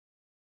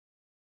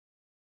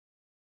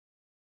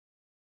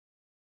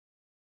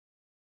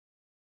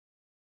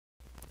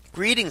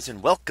Greetings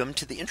and welcome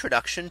to the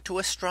introduction to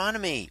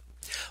astronomy.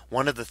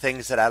 One of the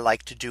things that I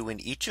like to do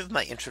in each of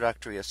my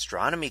introductory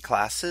astronomy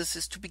classes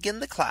is to begin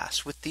the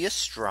class with the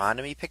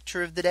astronomy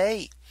picture of the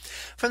day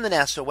from the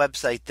NASA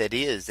website, that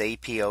is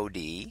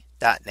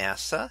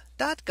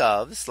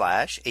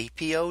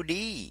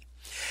apod.nasa.gov/apod.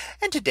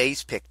 And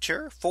today's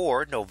picture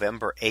for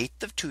November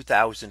 8th of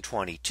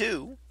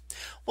 2022.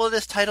 Well, it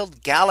is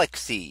titled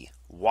Galaxy,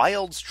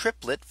 Wild's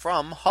Triplet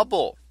from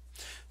Hubble.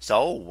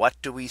 So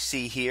what do we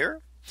see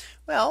here?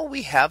 Well,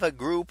 we have a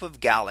group of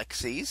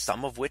galaxies,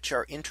 some of which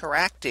are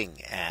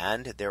interacting,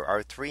 and there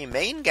are three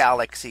main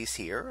galaxies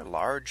here,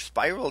 large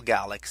spiral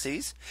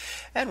galaxies.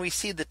 And we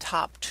see the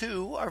top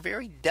two are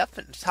very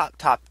definite.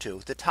 Top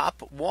two, the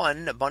top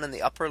one in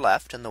the upper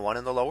left and the one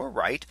in the lower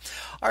right,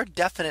 are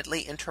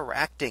definitely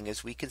interacting,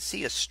 as we can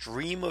see a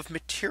stream of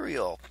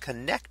material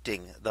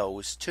connecting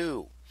those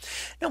two.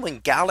 Now, when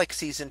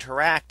galaxies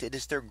interact, it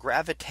is their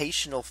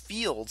gravitational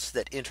fields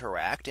that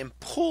interact and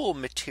pull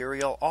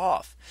material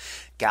off.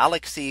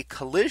 Galaxy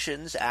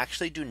collisions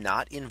actually do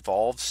not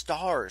involve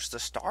stars. The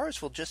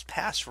stars will just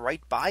pass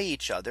right by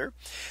each other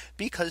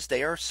because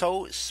they are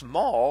so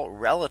small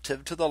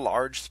relative to the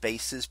large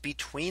spaces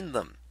between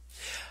them.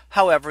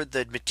 However,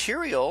 the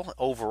material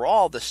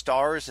overall, the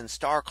stars and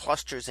star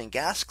clusters and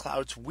gas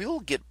clouds,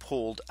 will get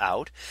pulled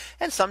out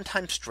and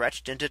sometimes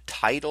stretched into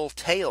tidal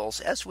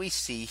tails, as we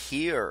see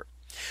here.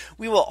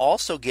 We will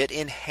also get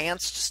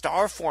enhanced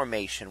star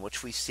formation,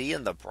 which we see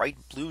in the bright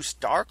blue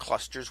star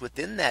clusters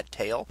within that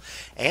tail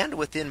and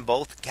within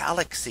both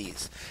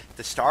galaxies.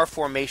 The star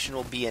formation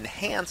will be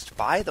enhanced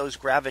by those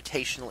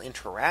gravitational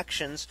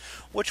interactions,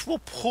 which will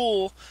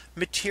pull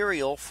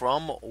material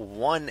from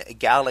one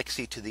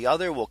galaxy to the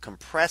other, will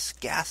compress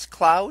gas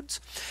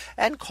clouds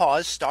and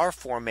cause star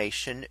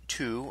formation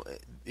to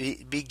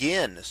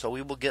begin. So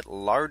we will get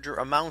larger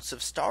amounts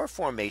of star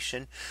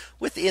formation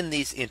within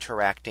these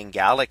interacting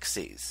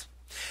galaxies.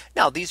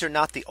 Now, these are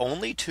not the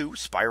only two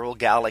spiral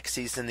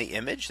galaxies in the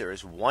image. There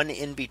is one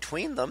in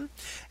between them.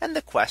 And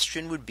the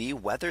question would be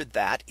whether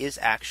that is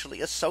actually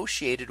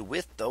associated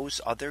with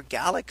those other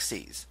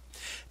galaxies.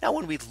 Now,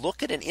 when we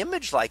look at an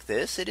image like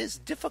this, it is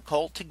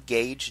difficult to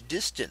gauge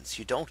distance.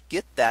 You don't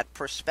get that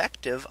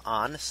perspective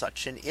on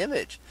such an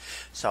image.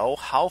 So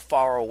how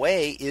far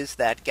away is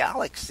that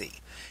galaxy?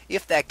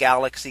 If that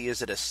galaxy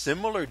is at a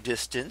similar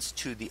distance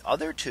to the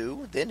other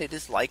two, then it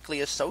is likely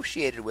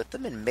associated with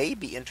them and may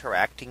be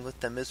interacting with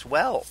them as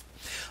well.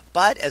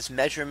 But as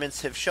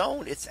measurements have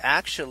shown, it's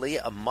actually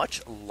a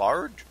much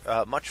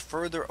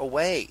further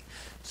away.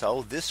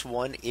 So this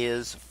one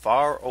is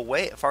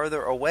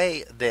farther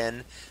away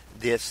than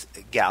this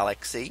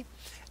galaxy,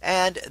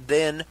 and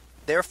then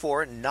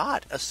therefore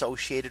not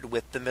associated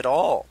with them at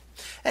all.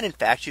 And in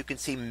fact, you can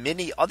see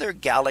many other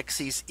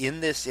galaxies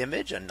in this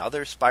image,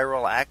 another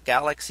spiral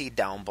galaxy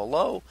down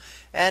below,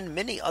 and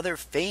many other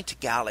faint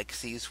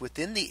galaxies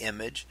within the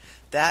image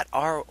that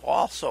are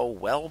also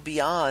well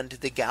beyond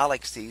the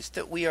galaxies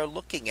that we are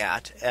looking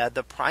at,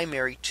 the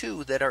primary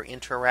two that are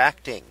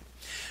interacting.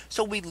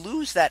 So we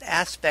lose that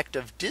aspect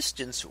of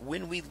distance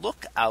when we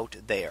look out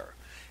there.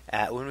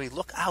 When we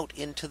look out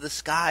into the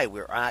sky,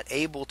 we're not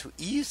able to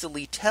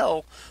easily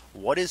tell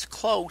what is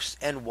close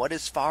and what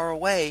is far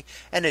away,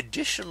 and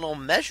additional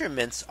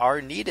measurements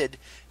are needed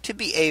to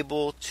be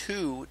able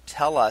to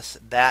tell us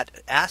that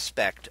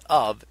aspect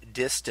of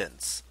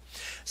distance.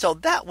 So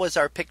that was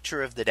our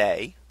picture of the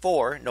day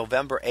for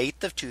November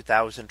 8th of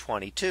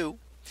 2022.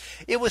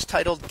 It was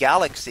titled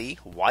Galaxy,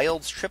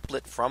 Wild's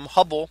Triplet from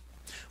Hubble.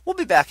 We'll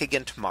be back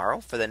again tomorrow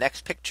for the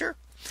next picture,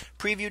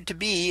 previewed to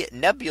be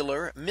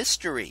Nebular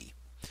Mystery.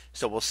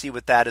 So we'll see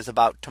what that is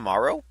about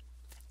tomorrow.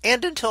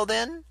 And until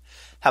then,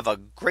 have a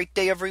great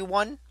day,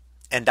 everyone,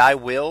 and I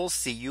will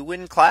see you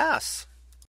in class.